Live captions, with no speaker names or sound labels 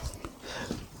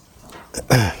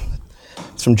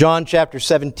It's from John chapter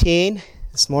 17.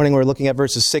 This morning we're looking at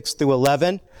verses 6 through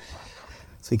 11.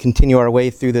 So we continue our way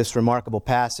through this remarkable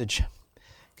passage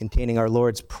containing our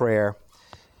Lord's Prayer.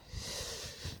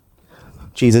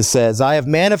 Jesus says, "I have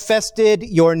manifested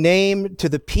your name to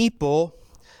the people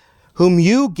whom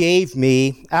you gave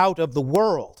me out of the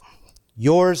world.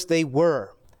 Yours they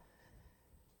were,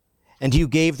 and you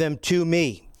gave them to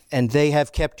me, and they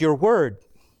have kept your word.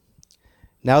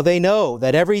 Now they know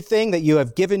that everything that you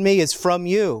have given me is from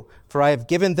you, for I have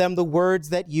given them the words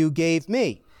that you gave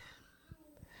me.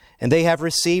 And they have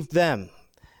received them,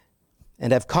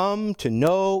 and have come to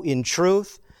know in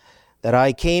truth that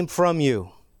I came from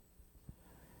you.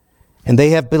 And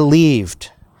they have believed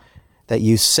that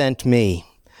you sent me.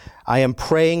 I am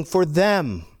praying for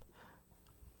them.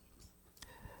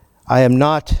 I am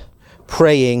not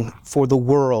praying for the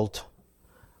world,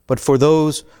 but for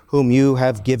those whom you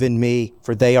have given me,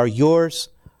 for they are yours,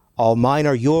 all mine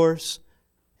are yours,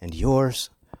 and yours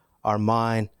are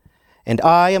mine, and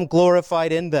I am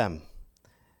glorified in them.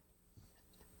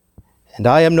 And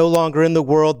I am no longer in the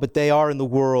world, but they are in the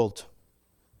world.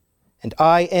 And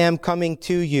I am coming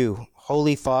to you,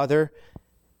 Holy Father.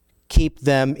 Keep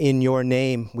them in your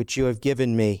name, which you have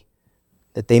given me,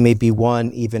 that they may be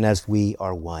one, even as we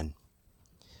are one."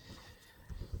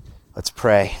 Let's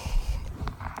pray.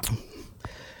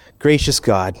 Gracious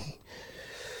God,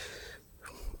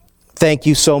 thank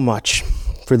you so much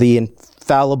for the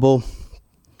infallible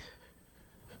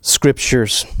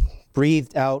scriptures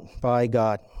breathed out by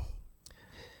God.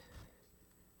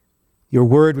 Your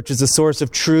word, which is the source of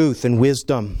truth and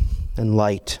wisdom and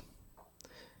light.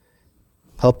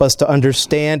 Help us to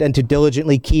understand and to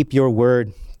diligently keep your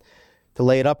word, to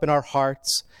lay it up in our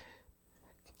hearts,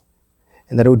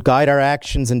 and that it would guide our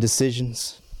actions and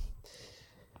decisions,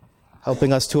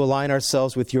 helping us to align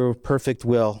ourselves with your perfect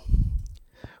will.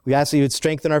 We ask that you would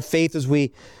strengthen our faith as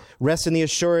we rest in the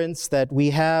assurance that we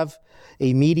have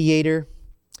a mediator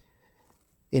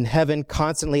in heaven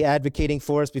constantly advocating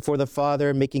for us before the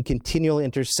Father, making continual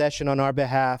intercession on our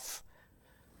behalf.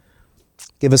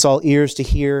 Give us all ears to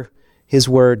hear his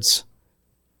words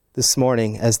this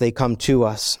morning as they come to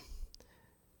us,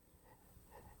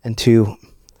 and to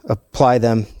apply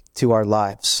them to our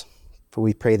lives. For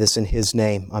we pray this in his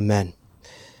name. Amen.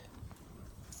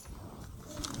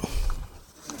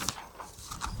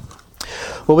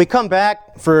 Well, we come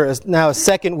back for now a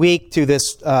second week to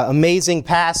this amazing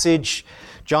passage,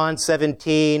 John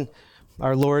 17,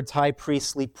 our Lord's high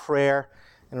priestly prayer.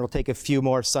 And it'll take a few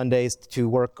more Sundays to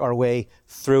work our way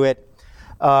through it.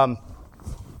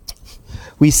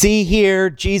 We see here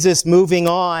Jesus moving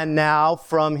on now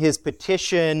from his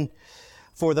petition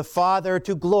for the Father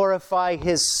to glorify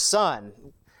his Son,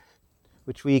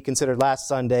 which we considered last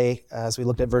Sunday as we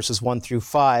looked at verses 1 through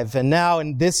 5. And now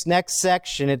in this next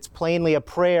section, it's plainly a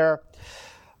prayer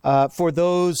for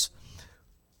those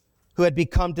who had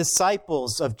become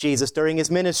disciples of Jesus during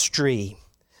his ministry.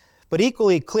 But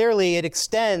equally clearly, it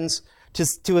extends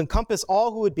to encompass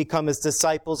all who would become his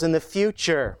disciples in the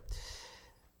future.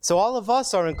 So all of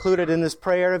us are included in this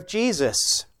prayer of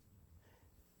Jesus,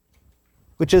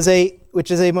 which is a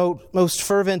most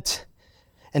fervent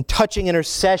and touching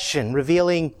intercession,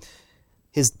 revealing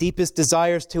his deepest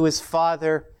desires to his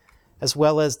Father, as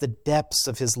well as the depths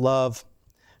of his love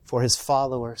for his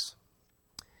followers.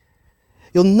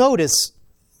 You'll notice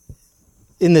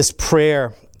in this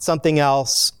prayer something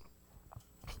else,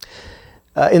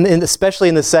 especially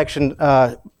in the section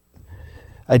I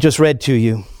just read to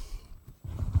you.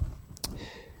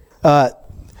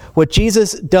 What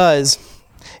Jesus does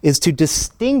is to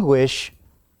distinguish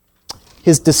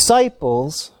his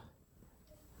disciples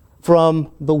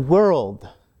from the world.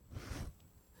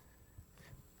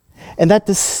 And that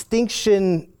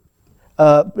distinction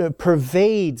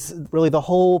pervades really the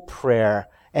whole prayer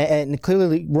and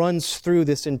clearly runs through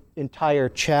this entire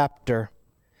chapter.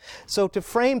 So to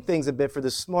frame things a bit for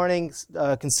this morning's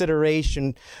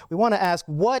consideration, we want to ask,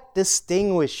 what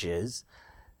distinguishes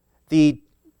the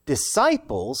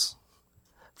disciples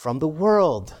from the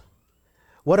world?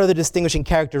 What are the distinguishing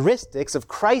characteristics of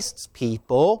Christ's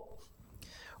people,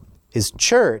 his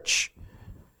church,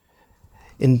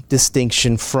 in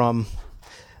distinction from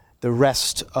the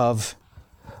rest of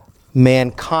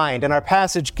mankind? And our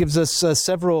passage gives us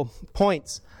several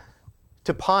points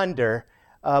to ponder,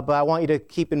 but I want you to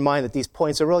keep in mind that these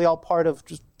points are really all part of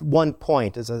just one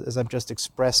point, as I've just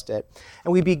expressed it.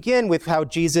 And we begin with how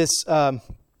Jesus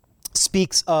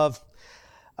speaks of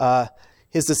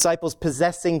his disciples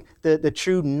possessing the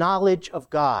true knowledge of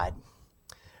God.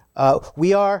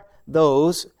 We are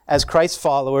those, as Christ's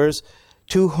followers,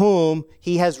 to whom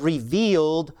he has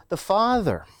revealed the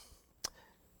Father.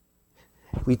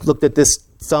 We looked at this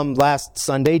some last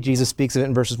Sunday. Jesus speaks of it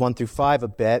in verses 1 through 5 a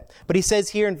bit. But he says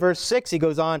here in verse 6, he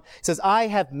goes on, he says, I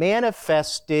have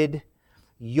manifested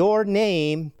your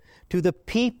name to the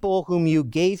people whom you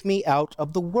gave me out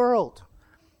of the world.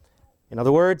 In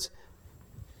other words,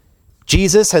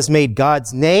 Jesus has made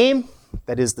God's name,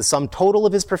 that is the sum total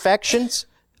of his perfections,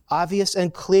 obvious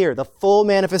and clear, the full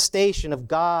manifestation of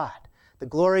God, the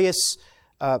glorious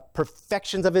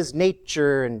perfections of his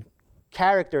nature and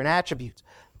character and attributes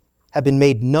have been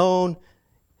made known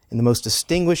in the most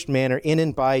distinguished manner in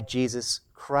and by Jesus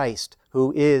Christ,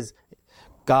 who is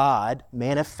God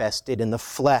manifested in the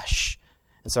flesh.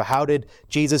 And so how did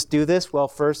Jesus do this? Well,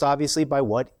 first, obviously, by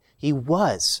what he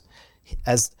was,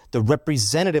 as the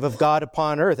representative of God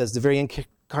upon earth, as the very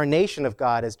incarnation of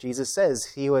God, as Jesus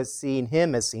says, he who has seen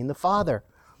him has seen the Father.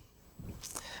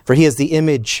 For he is the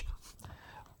image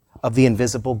of the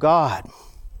invisible God.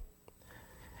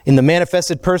 In the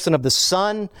manifested person of the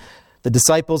Son, the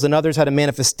disciples and others had a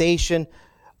manifestation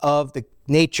of the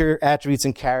nature, attributes,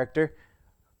 and character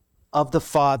of the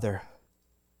Father.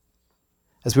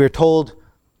 As we are told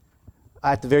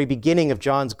at the very beginning of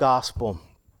John's Gospel,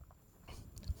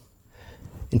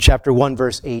 in chapter 1,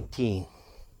 verse 18,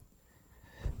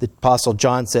 the Apostle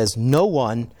John says, no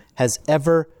one has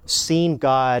ever seen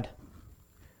God,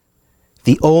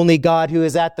 the only God who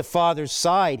is at the Father's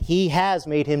side. He has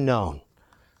made him known.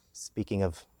 Speaking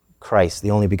of Christ,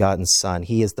 the only begotten Son,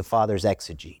 he is the Father's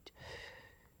exegete.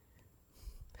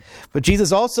 But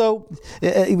Jesus also,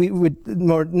 we would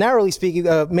more narrowly speaking,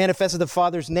 manifested the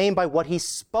Father's name by what he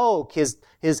spoke, his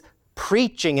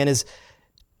preaching and his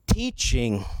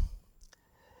teaching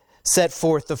set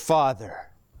forth the Father.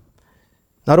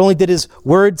 Not only did his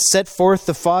words set forth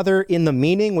the Father in the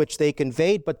meaning which they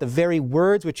conveyed, but the very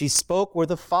words which he spoke were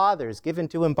the Father's, given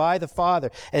to him by the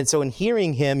Father. And so in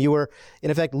hearing him, you were,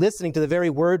 in effect, listening to the very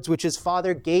words which his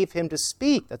Father gave him to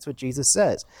speak. That's what Jesus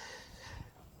says.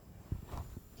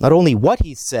 Not only what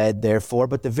he said, therefore,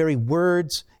 but the very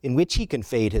words in which he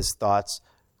conveyed his thoughts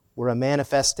were a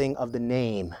manifesting of the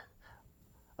name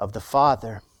of the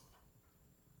Father.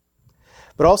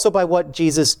 But also by what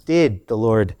Jesus did, the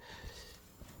Lord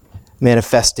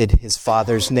manifested his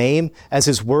Father's name. As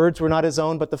his words were not his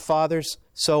own, but the Father's,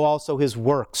 so also his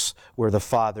works were the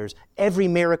Father's. Every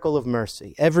miracle of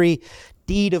mercy, every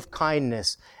deed of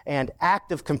kindness and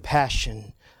act of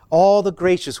compassion, all the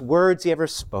gracious words he ever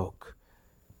spoke,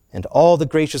 and all the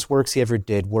gracious works he ever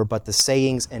did were but the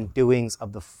sayings and doings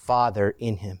of the Father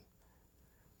in him.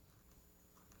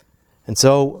 And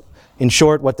so, in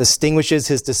short, what distinguishes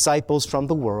his disciples from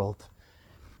the world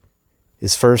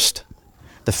is first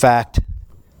the fact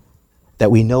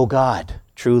that we know God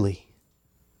truly,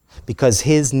 because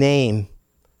his name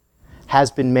has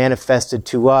been manifested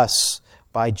to us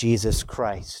by Jesus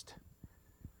Christ.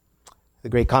 The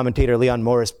great commentator Leon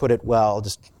Morris put it well. I'll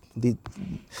just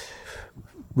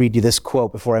read you this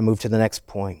quote before I move to the next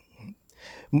point.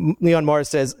 Leon Morris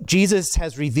says, Jesus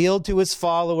has revealed to his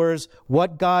followers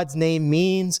what God's name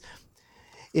means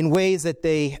in ways that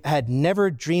they had never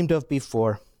dreamed of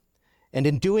before. And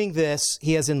in doing this,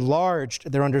 he has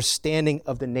enlarged their understanding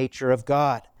of the nature of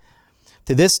God.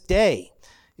 To this day,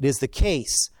 it is the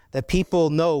case that people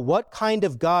know what kind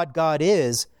of God God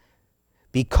is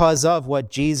because of what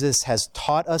Jesus has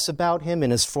taught us about him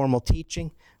in his formal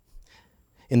teaching,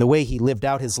 in the way he lived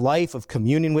out his life of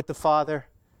communion with the Father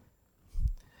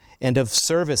and of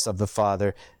service of the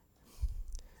Father,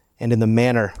 and in the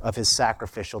manner of his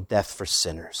sacrificial death for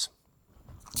sinners.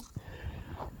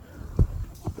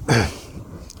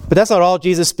 But that's not all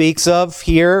Jesus speaks of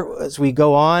here. As we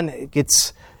go on, it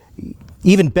gets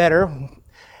even better,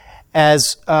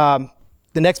 as the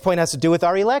next point has to do with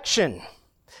our election.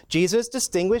 Jesus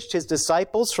distinguished his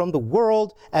disciples from the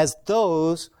world as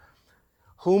those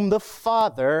whom the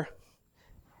Father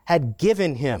had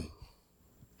given him.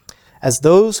 As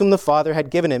those whom the Father had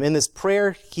given him. In this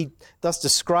prayer, he thus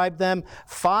described them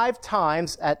 5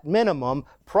 times at minimum,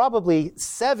 probably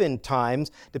 7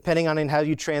 times, depending on how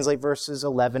you translate verses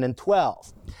 11 and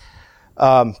 12.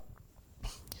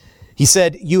 He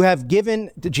said,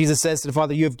 Jesus says to the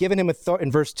Father, you have given him,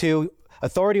 in verse 2,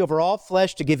 authority over all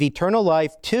flesh to give eternal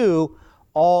life to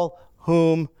all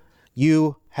whom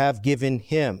you have given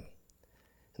him.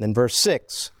 And then verse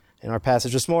 6, in our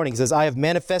passage this morning, he says, I have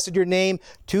manifested your name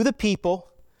to the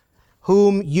people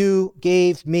whom you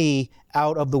gave me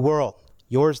out of the world.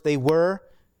 Yours they were,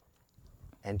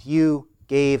 and you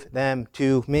gave them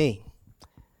to me.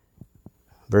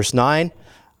 Verse 9,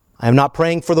 I am not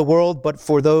praying for the world, but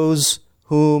for those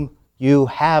whom you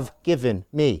have given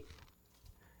me.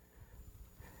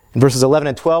 In verses 11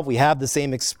 and 12, we have the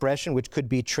same expression, which could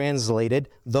be translated,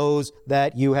 those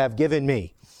that you have given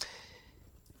me.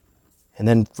 And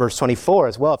then verse 24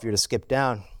 as well, if you're to skip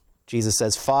down, Jesus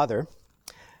says, Father,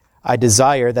 I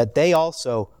desire that they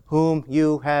also, whom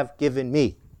you have given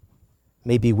me,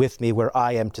 may be with me where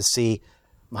I am to see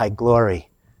my glory.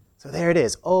 So there it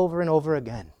is, over and over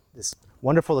again, this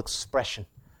wonderful expression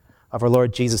of our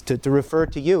Lord Jesus to refer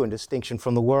to you in distinction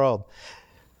from the world.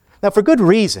 Now, for good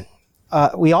reason.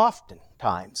 We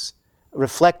oftentimes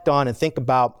reflect on and think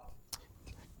about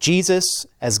Jesus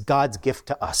as God's gift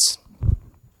to us.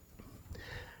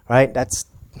 Right? That's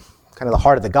kind of the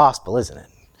heart of the gospel, isn't it?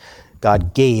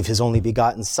 God gave his only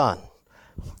begotten Son.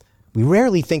 We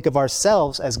rarely think of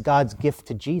ourselves as God's gift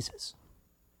to Jesus.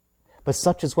 But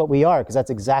such is what we are, because that's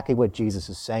exactly what Jesus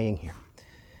is saying here.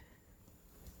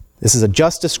 This is a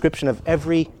just description of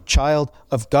every child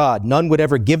of God. None would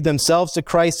ever give themselves to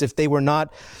Christ if they were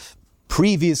not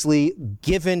previously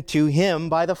given to him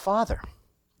by the Father.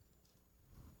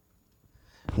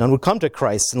 None would come to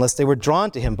Christ unless they were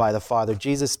drawn to him by the Father.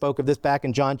 Jesus spoke of this back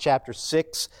in John chapter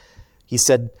 6. He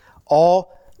said,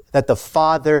 all that the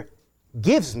Father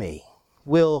gives me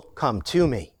will come to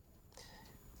me.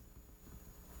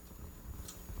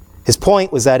 His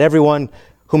point was that everyone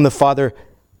whom the Father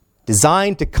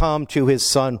designed to come to his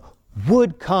Son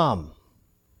would come.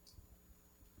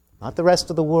 Not the rest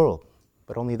of the world,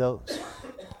 but only those.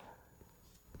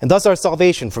 And thus our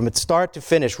salvation, from its start to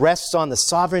finish, rests on the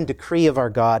sovereign decree of our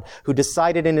God, who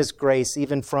decided in his grace,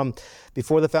 even from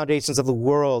before the foundations of the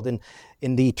world, and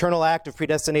in the eternal act of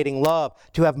predestinating love,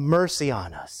 to have mercy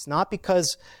on us, not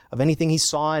because of anything he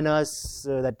saw in us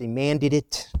that demanded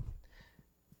it,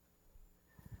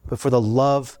 but for the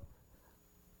love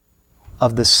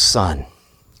of the Son.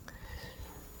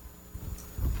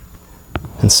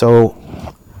 And so,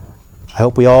 I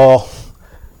hope we all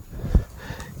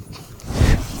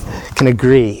can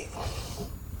agree,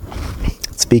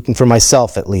 speaking for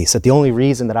myself at least, that the only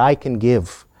reason that I can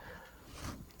give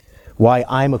why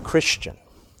I'm a Christian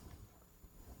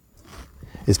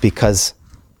is because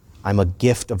I'm a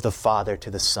gift of the Father to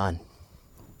the Son.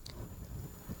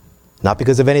 Not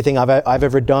because of anything I've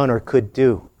ever done or could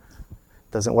do.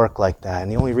 It doesn't work like that.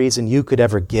 And the only reason you could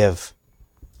ever give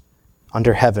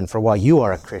under heaven for why you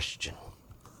are a Christian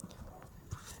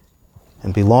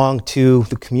and belong to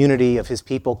the community of his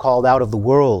people called out of the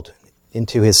world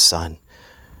into his Son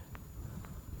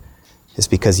is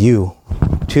because you,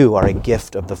 too, are a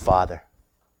gift of the Father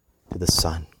to the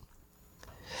Son.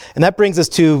 And that brings us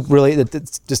to really,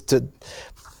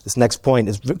 this next point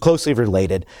is closely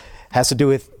related. It has to do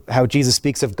with how Jesus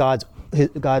speaks of God's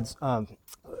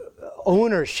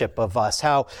ownership of us,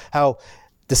 how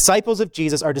disciples of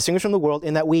Jesus are distinguished from the world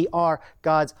in that we are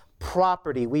God's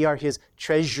property. We are his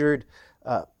treasured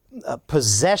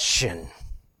possession.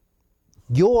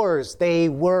 Yours they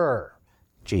were,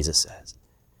 Jesus says.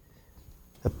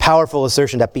 A powerful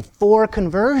assertion that before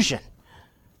conversion,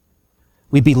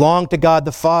 we belong to God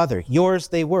the Father. Yours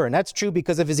they were. And that's true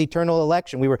because of his eternal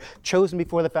election. We were chosen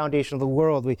before the foundation of the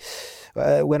world.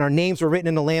 When our names were written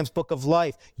in the Lamb's book of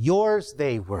life, yours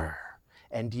they were.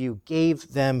 And you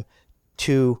gave them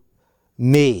to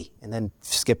me. And then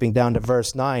skipping down to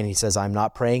verse 9, he says, I'm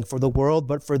not praying for the world,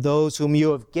 but for those whom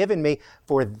you have given me,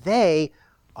 for they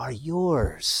are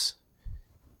yours.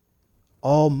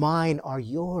 All mine are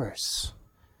yours,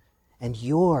 and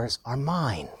yours are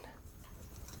mine.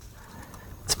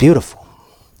 It's beautiful.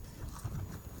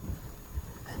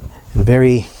 And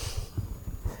very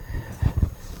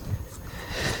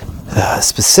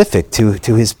specific to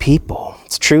his people.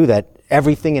 It's true that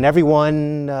everything and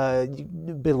everyone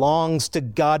belongs to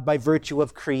God by virtue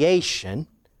of creation.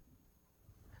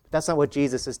 But that's not what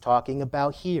Jesus is talking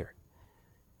about here.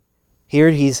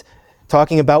 Here he's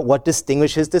talking about what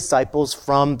distinguishes his disciples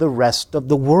from the rest of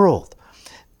the world.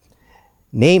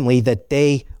 Namely, that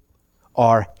they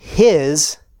are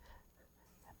his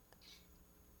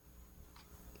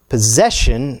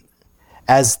possession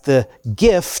as the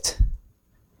gift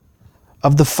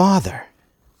of the Father.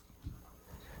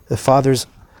 The Father's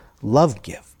love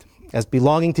gift. As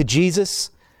belonging to Jesus,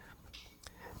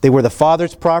 they were the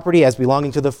Father's property. As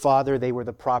belonging to the Father, they were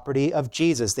the property of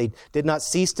Jesus. They did not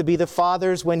cease to be the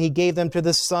Father's when he gave them to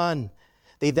the Son.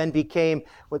 They then became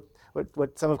what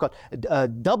some have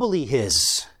called doubly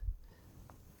his,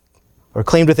 or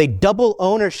claimed with a double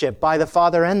ownership by the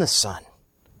Father and the Son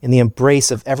in the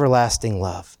embrace of everlasting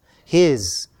love.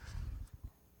 His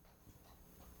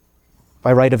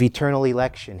by right of eternal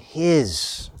election.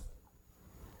 His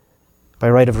by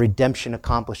right of redemption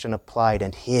accomplished and applied,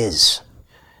 and his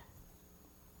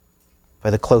by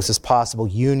the closest possible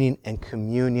union and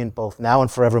communion, both now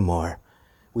and forevermore.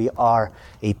 We are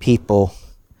a people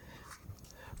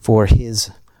for his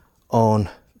own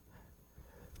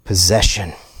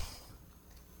possession.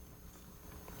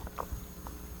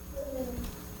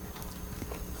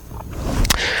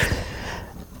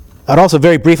 I'd also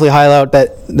very briefly highlight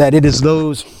that it is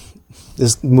those,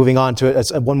 moving on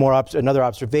to another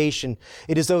observation,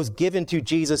 it is those given to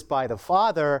Jesus by the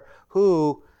Father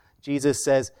who, Jesus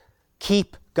says,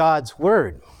 keep God's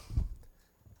word.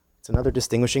 It's another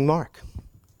distinguishing mark.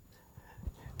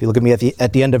 If you look at me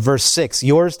at the end of verse 6,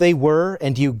 yours they were,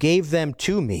 and you gave them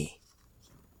to me.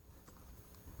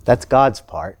 That's God's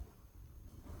part.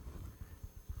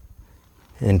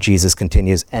 And Jesus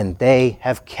continues, and they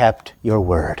have kept your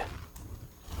word.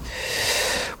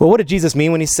 Well, what did Jesus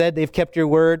mean when he said they've kept your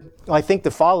word? Well, I think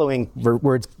the following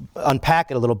words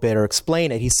unpack it a little bit or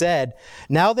explain it. He said,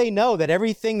 now they know that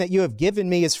everything that you have given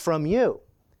me is from you.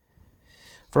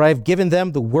 For I have given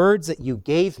them the words that you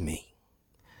gave me,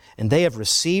 and they have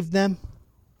received them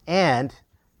and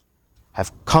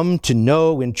have come to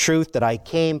know in truth that I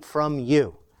came from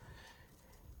you.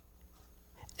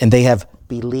 And they have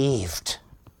believed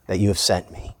that you have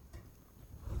sent me.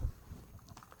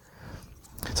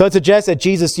 So it suggests that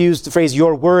Jesus used the phrase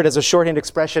your word as a shorthand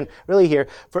expression really here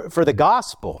for the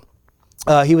gospel.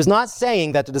 He was not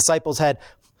saying that the disciples had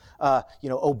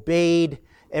obeyed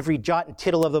every jot and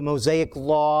tittle of the Mosaic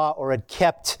law or had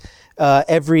kept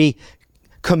every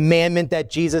commandment that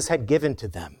Jesus had given to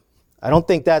them. I don't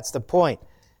think that's the point.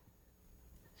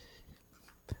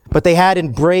 But they had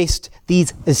embraced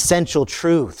these essential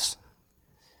truths.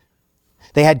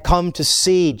 They had come to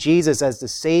see Jesus as the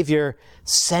Savior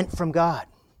sent from God.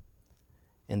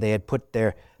 And they had put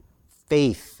their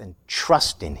faith and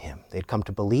trust in him. They'd come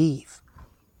to believe.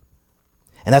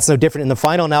 And that's no different in the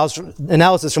final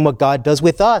analysis from what God does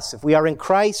with us. If we are in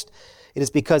Christ, it is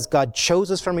because God chose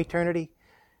us from eternity.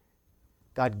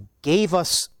 God gave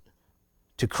us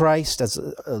to Christ as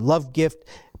a love gift.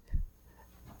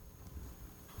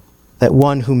 That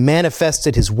one who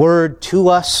manifested his word to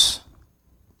us,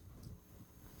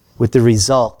 with the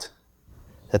result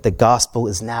that the gospel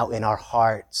is now in our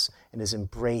hearts and is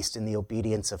embraced in the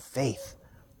obedience of faith.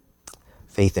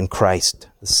 Faith in Christ,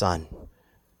 the Son.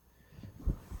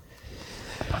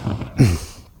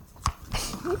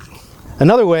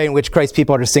 Another way in which Christ's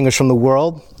people are distinguished from the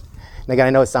world, and again,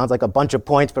 I know it sounds like a bunch of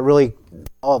points, but really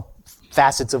all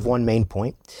facets of one main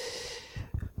point.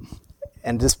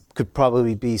 And this could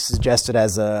probably be suggested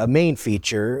as a main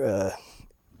feature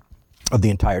of the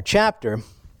entire chapter.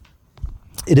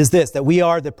 It is this, that we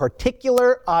are the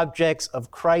particular objects of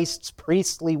Christ's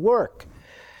priestly work.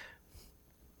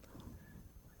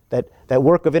 That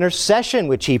work of intercession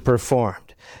which he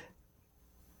performed.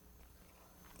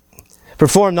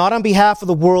 Performed not on behalf of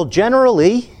the world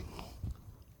generally,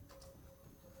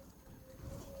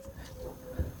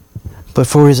 but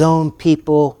for his own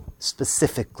people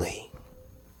specifically.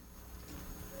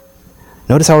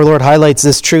 Notice how our Lord highlights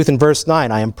this truth in verse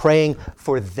 9. I am praying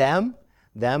for them.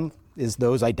 Them is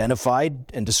those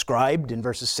identified and described in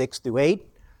verses 6 through 8.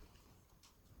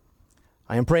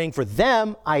 I am praying for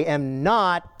them. I am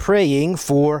not praying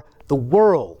for the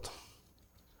world.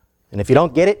 And if you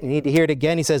don't get it, you need to hear it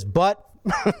again. He says, but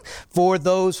for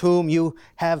those whom you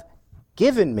have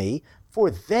given me, for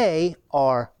they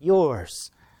are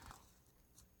yours.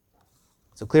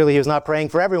 So clearly he was not praying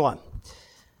for everyone.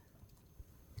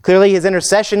 Clearly his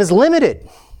intercession is limited.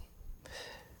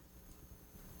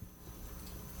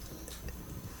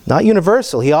 Not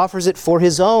universal. He offers it for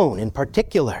his own in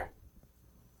particular.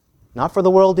 Not for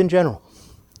the world in general.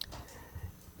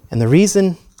 And the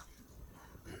reason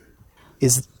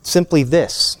is simply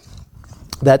this.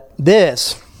 That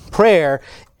this prayer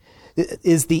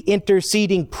is the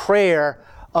interceding prayer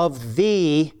of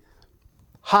the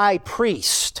high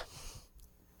priest.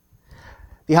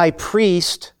 The high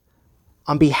priest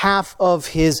on behalf of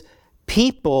his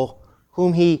people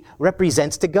whom he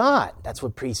represents to God. That's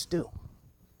what priests do.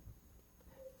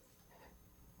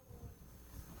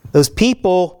 Those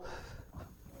people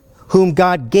whom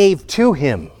God gave to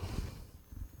him,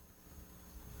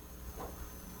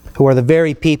 who are the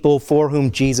very people for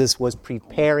whom Jesus was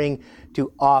preparing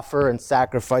to offer and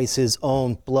sacrifice his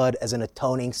own blood as an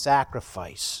atoning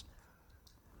sacrifice.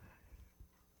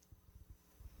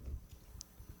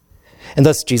 And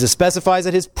thus Jesus specifies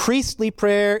that his priestly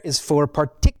prayer is for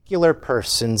particular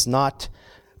persons, not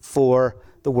for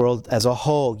the world as a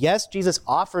whole. Yes, Jesus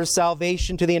offers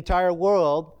salvation to the entire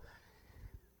world.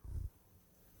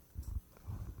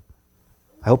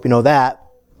 I hope you know that.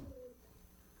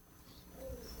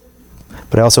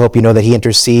 But I also hope you know that he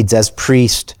intercedes as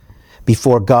priest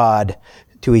before God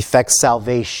to effect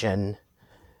salvation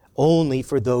only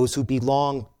for those who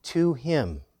belong to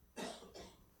him,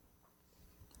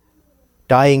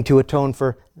 dying to atone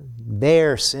for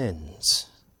their sins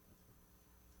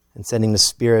and sending the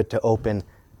Spirit to open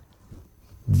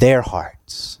their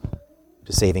hearts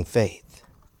to saving faith.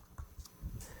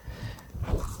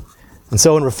 And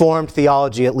so in Reformed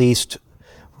theology, at least,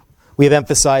 we have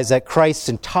emphasized that Christ's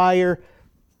entire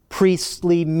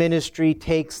priestly ministry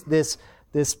takes this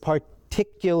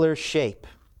particular shape.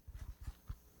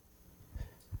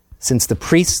 Since the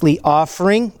priestly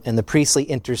offering and the priestly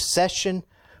intercession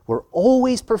were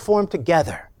always performed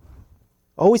together,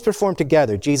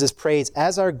 Jesus prays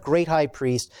as our great high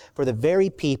priest for the very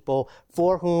people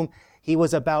for whom he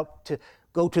was about to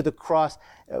go to the cross,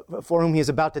 for whom he is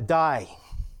about to die.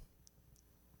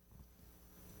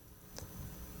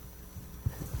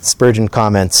 Spurgeon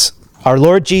comments, our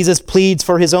Lord Jesus pleads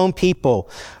for his own people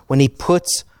when he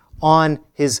puts on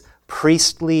his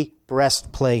priestly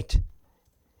breastplate.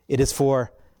 It is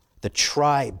for the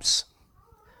tribes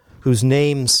whose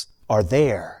names are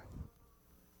there.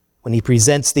 When he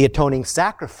presents the atoning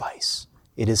sacrifice,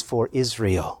 it is for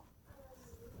Israel,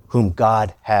 whom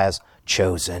God has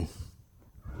chosen.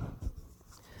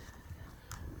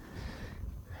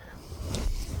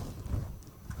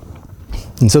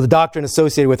 And so the doctrine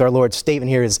associated with our Lord's statement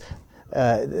here is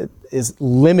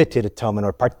limited atonement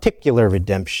or particular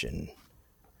redemption.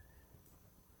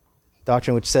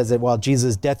 Doctrine which says that while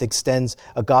Jesus' death extends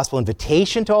a gospel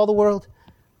invitation to all the world,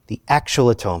 the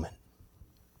actual atonement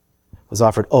was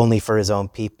offered only for his own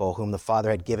people, whom the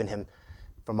Father had given him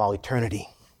from all eternity.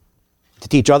 To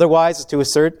teach otherwise is to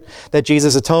assert that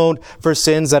Jesus atoned for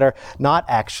sins that are not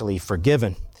actually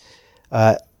forgiven.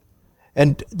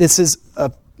 And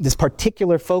this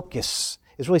particular focus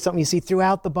is really something you see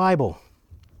throughout the Bible,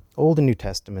 Old and New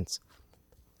Testaments.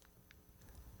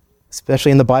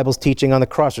 Especially in the Bible's teaching on the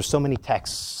cross. There's so many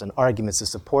texts and arguments in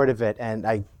support of it,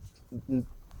 and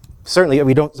certainly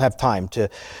we don't have time to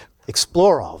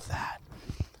explore all of that.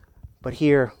 But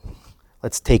here,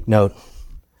 let's take note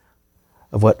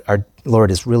of what our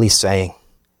Lord is really saying.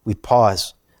 We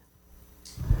pause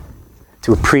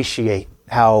to appreciate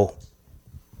how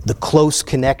the close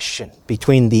connection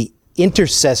between the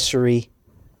intercessory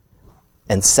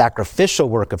and sacrificial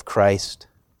work of Christ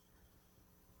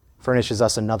furnishes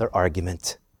us another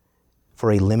argument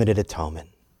for a limited atonement.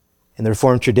 In the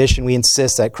Reformed tradition, we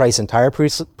insist that Christ's entire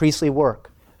priestly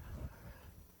work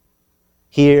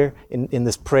here in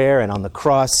this prayer and on the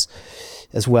cross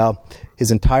as well,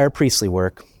 his entire priestly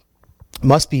work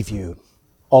must be viewed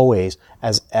always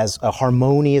as a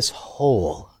harmonious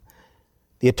whole.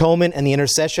 The atonement and the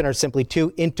intercession are simply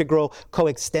two integral,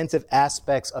 coextensive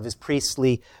aspects of his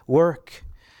priestly work.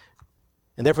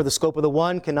 And therefore the scope of the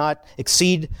one cannot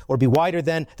exceed or be wider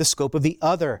than the scope of the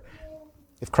other.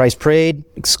 If Christ prayed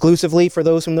exclusively for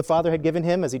those whom the Father had given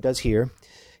him, as he does here,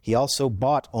 he also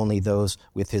bought only those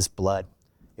with his blood.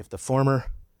 If the former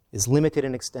is limited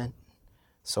in extent,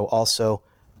 so also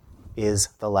is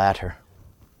the latter.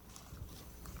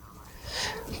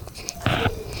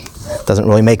 It doesn't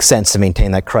really make sense to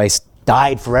maintain that Christ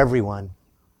died for everyone,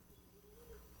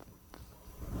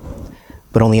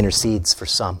 but only intercedes for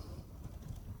some.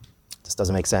 This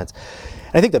doesn't make sense.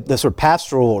 And I think that the sort of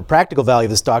pastoral or practical value of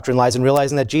this doctrine lies in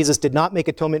realizing that Jesus did not make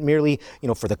atonement merely,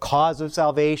 for the cause of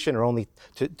salvation or only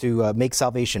to make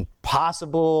salvation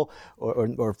possible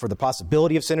or for the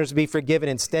possibility of sinners to be forgiven.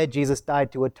 Instead, Jesus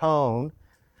died to atone,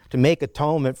 to make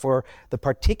atonement for the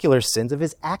particular sins of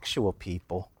his actual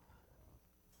people,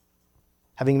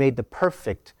 having made the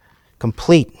perfect,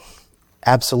 complete,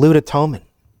 absolute atonement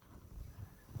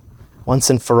once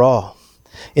and for all,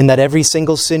 in that every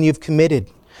single sin you've committed,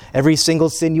 every single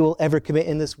sin you will ever commit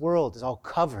in this world is all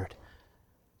covered.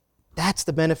 That's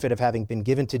the benefit of having been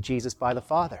given to Jesus by the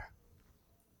Father.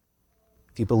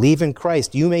 If you believe in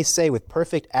Christ, you may say with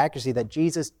perfect accuracy that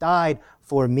Jesus died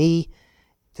for me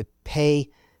to pay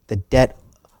the debt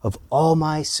of all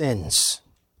my sins.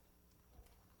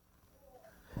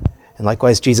 And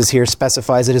likewise, Jesus here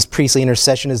specifies that his priestly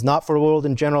intercession is not for the world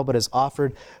in general, but is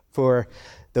offered for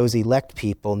those elect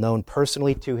people known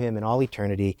personally to him in all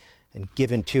eternity and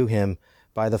given to him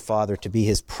by the Father to be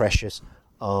his precious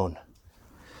own.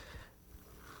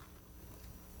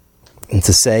 And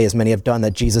to say, as many have done,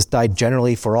 that Jesus died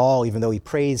generally for all, even though he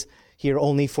prays here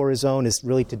only for his own, is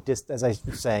really as I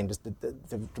was saying, just to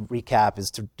recap,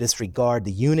 is to disregard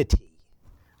the unity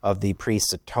of the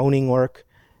priest's atoning work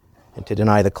and to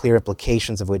deny the clear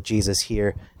implications of what Jesus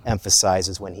here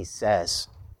emphasizes when he says,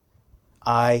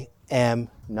 I am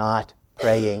not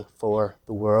praying for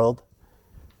the world,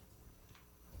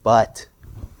 but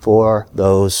for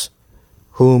those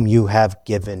whom you have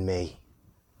given me.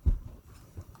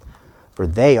 For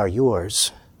they are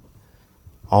yours.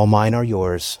 All mine are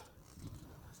yours,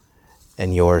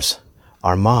 and yours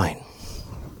are mine.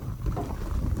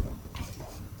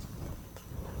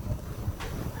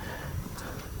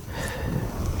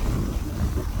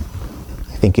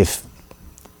 I think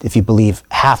if you believe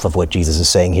half of what Jesus is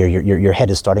saying here, your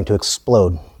head is starting to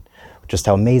explode, just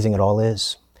how amazing it all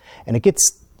is. And it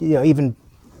gets even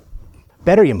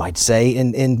better, you might say,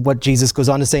 in what Jesus goes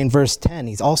on to say in verse 10.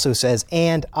 He also says,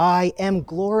 and I am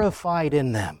glorified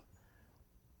in them.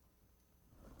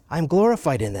 I am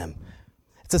glorified in them.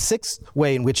 It's the sixth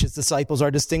way in which his disciples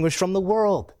are distinguished from the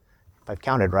world. If I've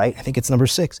counted right, I think it's number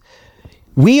 6.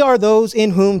 We are those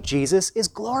in whom Jesus is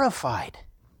glorified.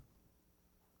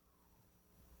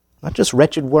 Not just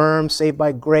wretched worms saved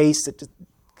by grace that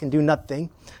can do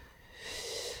nothing.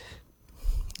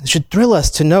 It should thrill us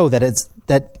to know that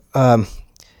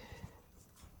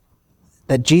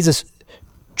Jesus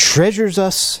treasures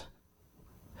us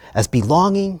as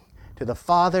belonging to the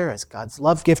Father, as God's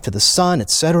love gift to the Son,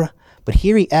 etc. But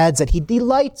here he adds that he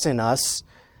delights in us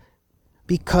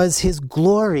because his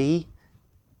glory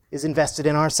is invested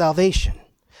in our salvation.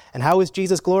 And how is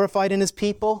Jesus glorified in his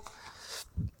people?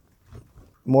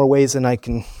 More ways than I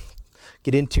can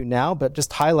get into now, but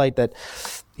just highlight that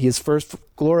he is first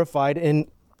glorified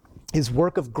in his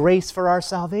work of grace for our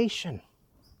salvation.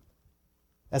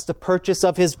 As the purchase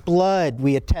of his blood,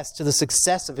 we attest to the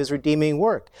success of his redeeming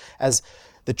work. As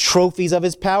the trophies of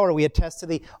his power, we attest to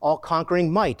the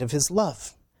all-conquering might of his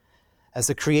love. As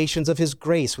the creations of his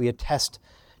grace, we attest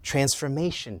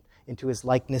transformation into his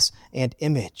likeness and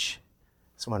image.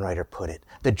 As one writer put it,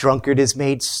 the drunkard is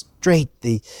made straight,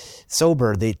 the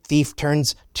sober, the thief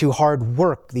turns to hard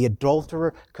work, the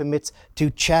adulterer commits to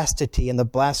chastity, and the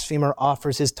blasphemer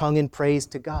offers his tongue in praise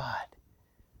to God.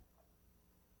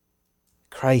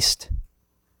 Christ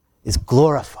is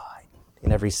glorified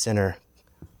in every sinner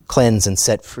cleansed and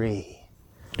set free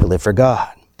to live for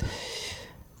God.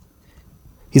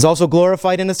 He's also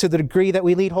glorified in us to the degree that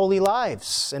we lead holy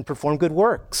lives and perform good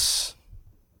works.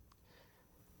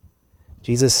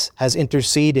 Jesus has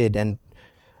interceded and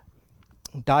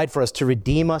died for us to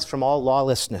redeem us from all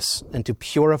lawlessness and to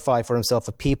purify for himself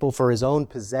a people for his own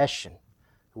possession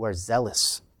who are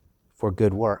zealous for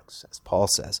good works, as Paul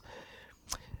says.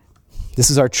 This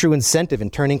is our true incentive in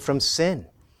turning from sin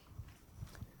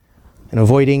and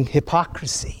avoiding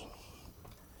hypocrisy.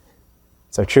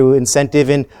 It's our true incentive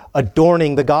in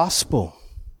adorning the gospel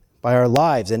by our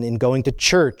lives and in going to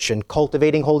church and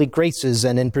cultivating holy graces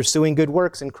and in pursuing good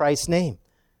works in Christ's name.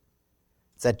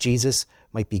 It's that Jesus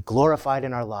might be glorified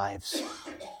in our lives,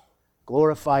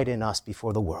 glorified in us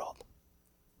before the world.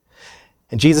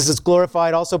 And Jesus is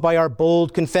glorified also by our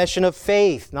bold confession of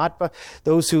faith, not by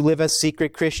those who live as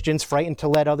secret Christians, frightened to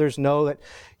let others know that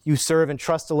you serve and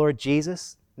trust the Lord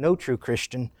Jesus. No true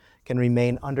Christian can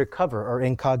remain undercover or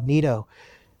incognito.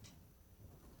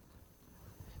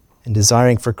 And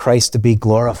desiring for Christ to be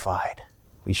glorified,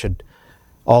 we should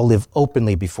all live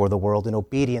openly before the world in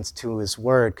obedience to his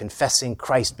word, confessing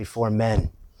Christ before men.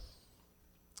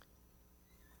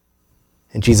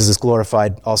 And Jesus is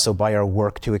glorified also by our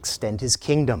work to extend his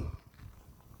kingdom.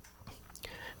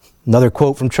 Another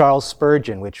quote from Charles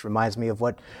Spurgeon, which reminds me of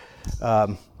what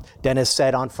Dennis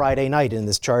said on Friday night in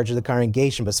this charge of the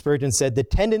congregation. But Spurgeon said, the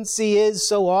tendency is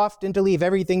so often to leave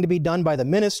everything to be done by the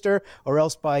minister or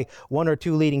else by one or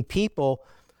two leading people.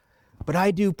 But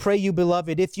I do pray you,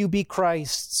 beloved, if you be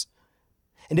Christ's,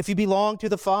 and if you belong to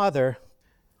the Father,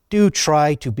 do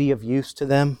try to be of use to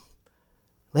them.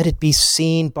 Let it be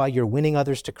seen by your winning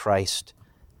others to Christ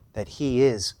that he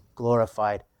is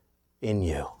glorified in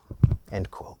you.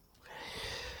 End quote.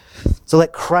 So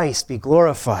let Christ be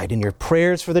glorified in your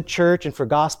prayers for the church and for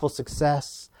gospel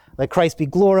success. Let Christ be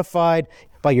glorified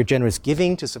by your generous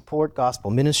giving to support gospel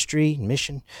ministry and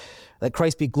mission. Let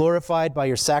Christ be glorified by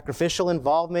your sacrificial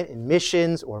involvement in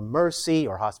missions or mercy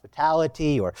or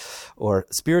hospitality or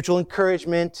spiritual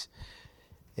encouragement.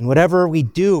 In whatever we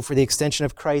do for the extension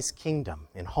of Christ's kingdom,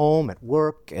 in home, at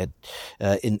work, in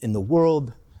the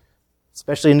world,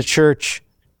 especially in the church,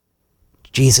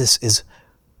 Jesus is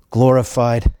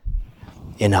glorified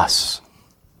in us.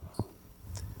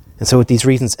 And so with these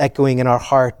reasons echoing in our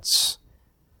hearts,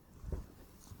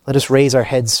 let us raise our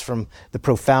heads from the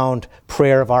profound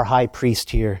prayer of our high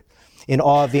priest here, in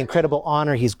awe of the incredible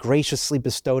honor he's graciously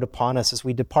bestowed upon us as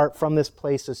we depart from this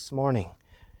place this morning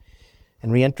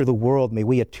and re-enter the world. May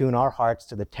we attune our hearts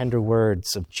to the tender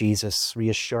words of Jesus,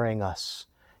 reassuring us,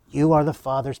 you are the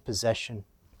Father's possession,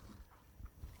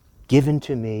 given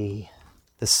to me,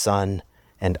 the Son,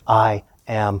 and I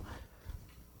am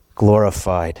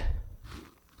glorified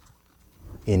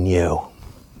in you.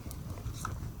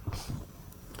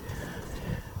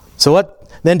 So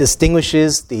what then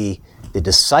distinguishes the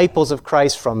disciples of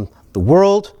Christ from the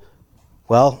world?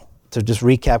 Well, to just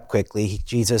recap quickly,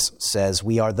 Jesus says,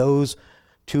 we are those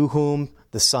to whom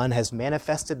the Son has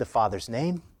manifested the Father's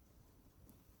name.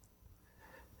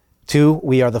 2,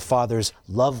 we are the Father's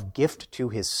love gift to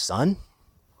his Son.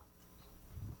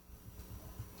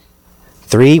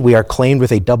 3, we are claimed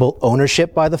with a double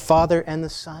ownership by the Father and the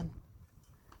Son.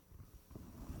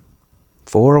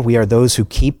 4, we are those who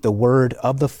keep the word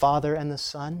of the Father and the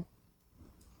Son.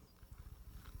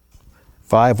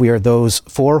 5, we are those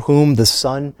for whom the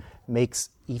Son makes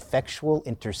effectual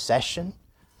intercession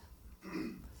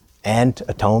and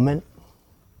atonement.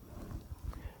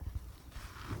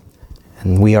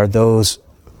 And we are those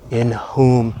in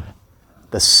whom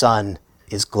the Son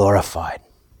is glorified.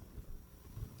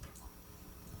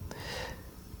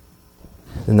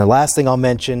 And the last thing I'll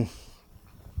mention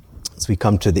as we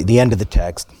come to the end of the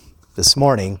text this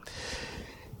morning,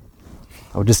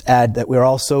 I would just add that we're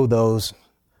also those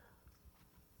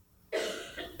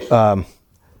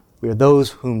we are those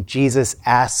whom Jesus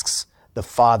asks the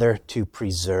Father to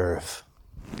preserve.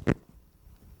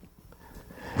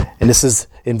 And this is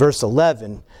in verse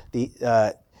 11.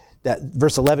 That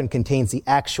verse 11 contains the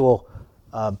actual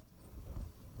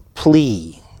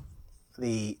plea,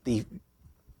 the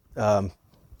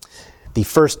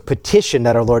first petition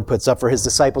that our Lord puts up for his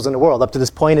disciples in the world. Up to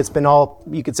this point, it's been all,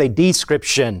 you could say,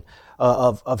 description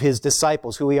of his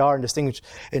disciples, who we are in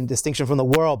distinction from the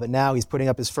world. But now he's putting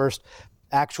up his first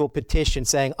actual petition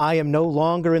saying, I am no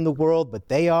longer in the world, but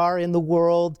they are in the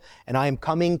world, and I am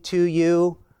coming to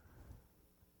you.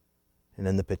 And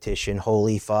then the petition,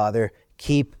 Holy Father,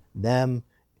 keep them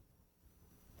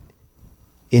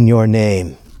in your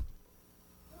name.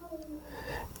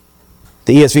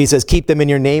 The ESV says, keep them in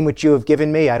your name which you have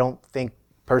given me. I don't think,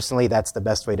 personally, that's the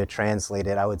best way to translate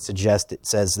it. I would suggest it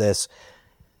says this,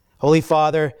 Holy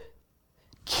Father,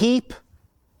 keep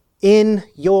in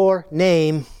your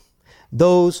name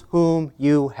those whom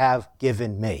you have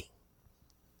given me,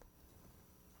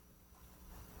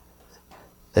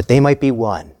 that they might be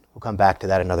one. We'll come back to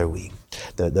that another week,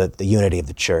 the unity of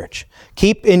the church.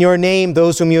 Keep in your name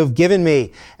those whom you have given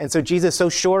me. And so Jesus, so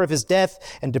sure of his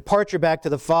death and departure back to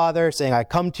the Father, saying, I am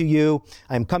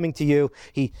coming to you.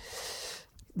 He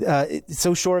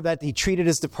so sure of that, he treated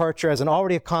his departure as an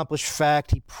already accomplished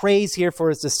fact. He prays here for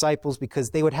his disciples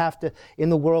because they would have to, in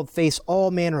the world, face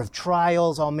all manner of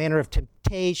trials, all manner of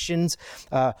temptations,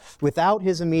 without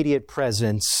his immediate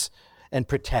presence and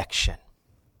protection.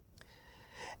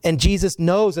 And Jesus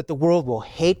knows that the world will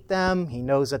hate them. He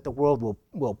knows that the world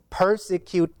will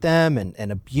persecute them and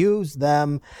abuse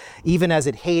them, even as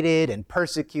it hated and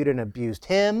persecuted and abused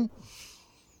him.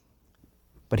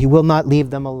 But he will not leave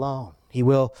them alone. He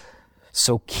will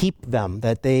so keep them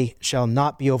that they shall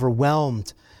not be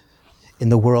overwhelmed in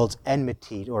the world's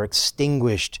enmity or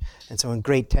extinguished. And so in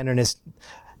great tenderness,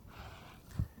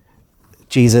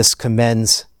 Jesus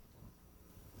commends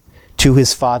to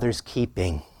his Father's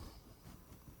keeping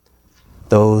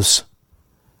those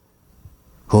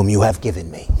whom you have given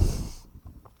me.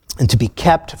 And to be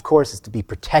kept, of course, is to be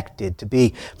protected, to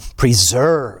be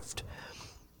preserved.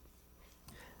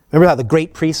 Remember how the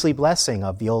great priestly blessing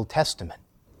of the Old Testament,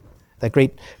 that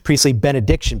great priestly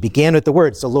benediction began with the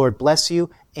words, the Lord bless you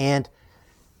and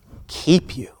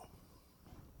keep you.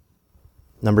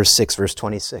 Numbers 6, verse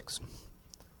 26.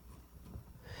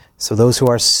 So those who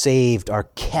are saved are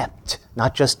kept,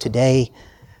 not just today,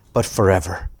 but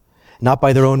forever. Not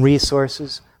by their own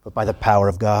resources, but by the power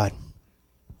of God.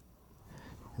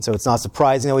 And so it's not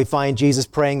surprising that we find Jesus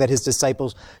praying that his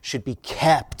disciples should be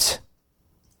kept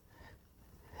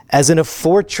as in a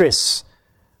fortress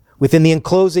within the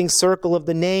enclosing circle of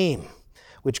the name,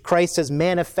 which Christ has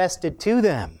manifested to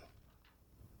them.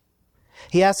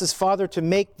 He asks his Father to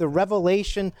make the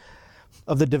revelation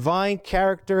of the divine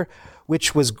character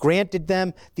which was granted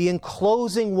them the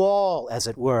enclosing wall, as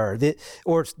it were,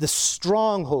 or the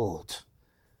stronghold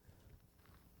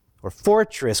or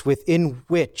fortress within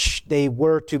which they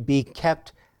were to be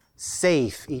kept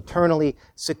safe, eternally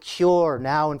secure,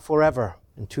 now and forever,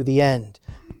 and to the end.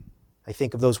 I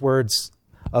think of those words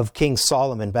of King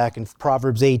Solomon back in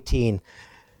Proverbs 18,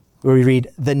 where we read,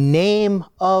 the name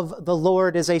of the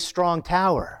Lord is a strong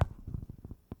tower.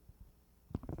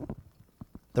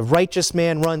 The righteous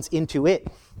man runs into it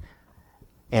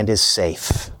and is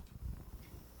safe.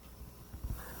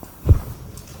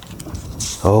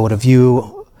 Oh, what a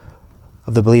view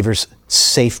of the believer's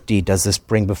safety does this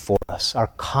bring before us, our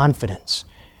confidence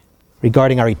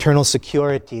regarding our eternal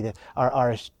security,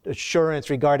 our assurance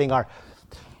regarding our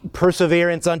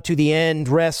perseverance unto the end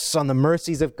rests on the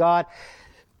mercies of God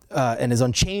and His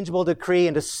unchangeable decree,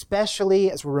 and especially,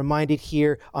 as we're reminded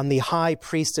here, on the high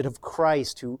priesthood of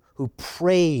Christ who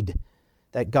prayed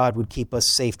that God would keep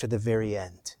us safe to the very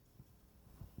end.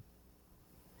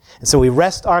 And so we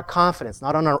rest our confidence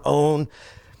not on our own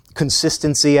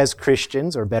consistency as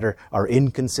Christians, or better, our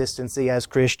inconsistency as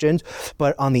Christians,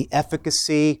 but on the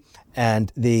efficacy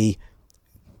and the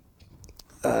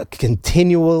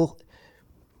continual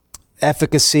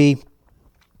efficacy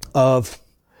of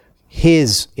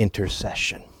His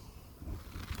intercession.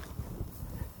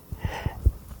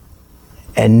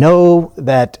 And know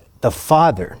that the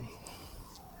Father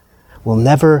will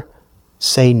never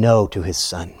say no to His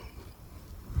Son.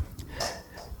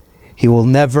 He will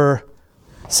never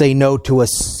say no to a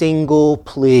single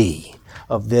plea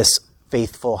of this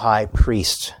faithful high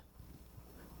priest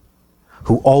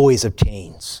who always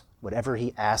obtains whatever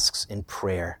he asks in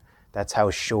prayer. That's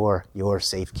how sure your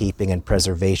safekeeping and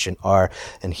preservation are.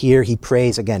 And here he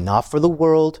prays again, not for the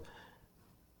world,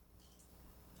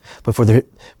 but for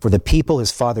the people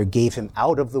his Father gave him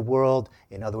out of the world.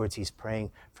 In other words, he's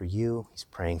praying for you, he's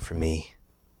praying for me.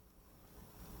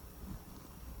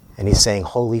 And he's saying,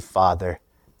 Holy Father,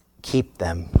 keep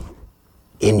them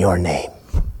in your name.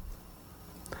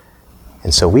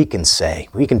 And so we can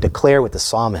declare with the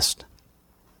psalmist,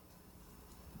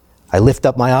 I lift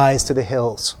up my eyes to the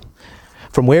hills.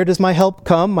 From where does my help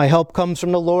come? My help comes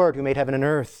from the Lord who made heaven and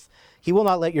earth. He will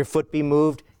not let your foot be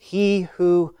moved. He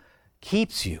who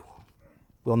keeps you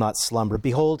will not slumber.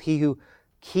 Behold, he who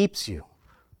keeps you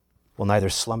will neither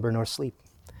slumber nor sleep.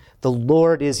 The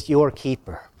Lord is your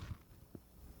keeper.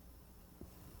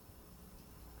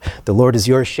 The Lord is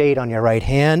your shade on your right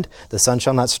hand. The sun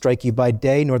shall not strike you by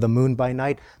day, nor the moon by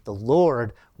night. The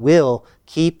Lord will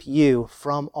keep you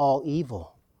from all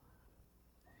evil.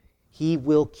 He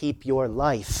will keep your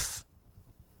life.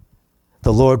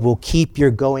 The Lord will keep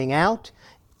your going out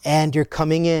and your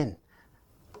coming in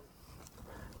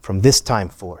from this time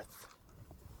forth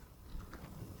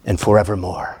and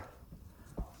forevermore.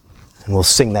 And we'll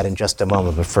sing that in just a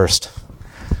moment, but first,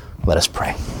 let us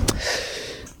pray.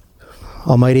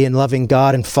 Almighty and loving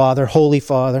God and Father, Holy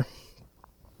Father,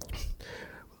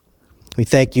 we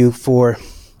thank you for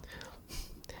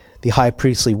the high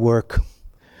priestly work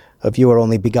of your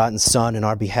only begotten Son in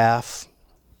our behalf.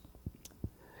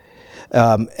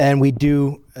 And we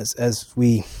do, as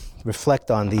we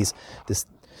reflect on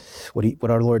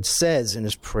what our Lord says in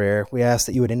His prayer, we ask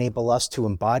that you would enable us to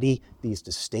embody these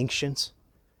distinctions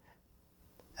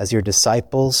as your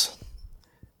disciples,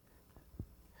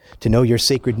 to know your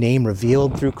sacred name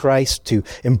revealed through Christ, to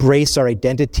embrace our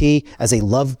identity as a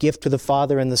love gift to the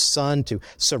Father and the Son, to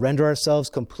surrender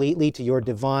ourselves completely to your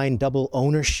divine double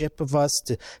ownership of us,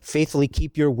 to faithfully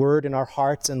keep your word in our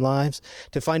hearts and lives,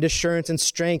 to find assurance and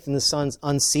strength in the Son's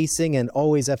unceasing and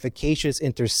always efficacious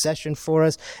intercession for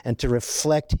us, and to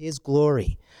reflect His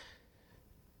glory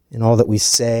in all that we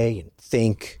say and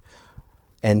think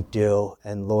and do.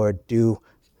 And Lord,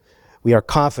 we are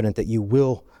confident that you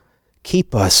will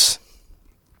keep us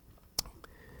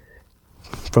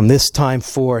from this time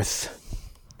forth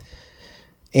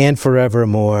and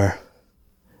forevermore.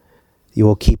 You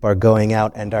will keep our going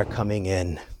out and our coming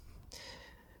in,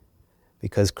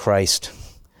 because Christ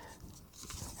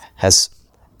has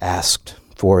asked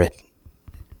for it,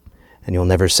 and you'll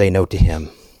never say no to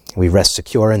Him. We rest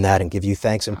secure in that and give you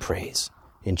thanks and praise.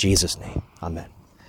 In Jesus' name, amen.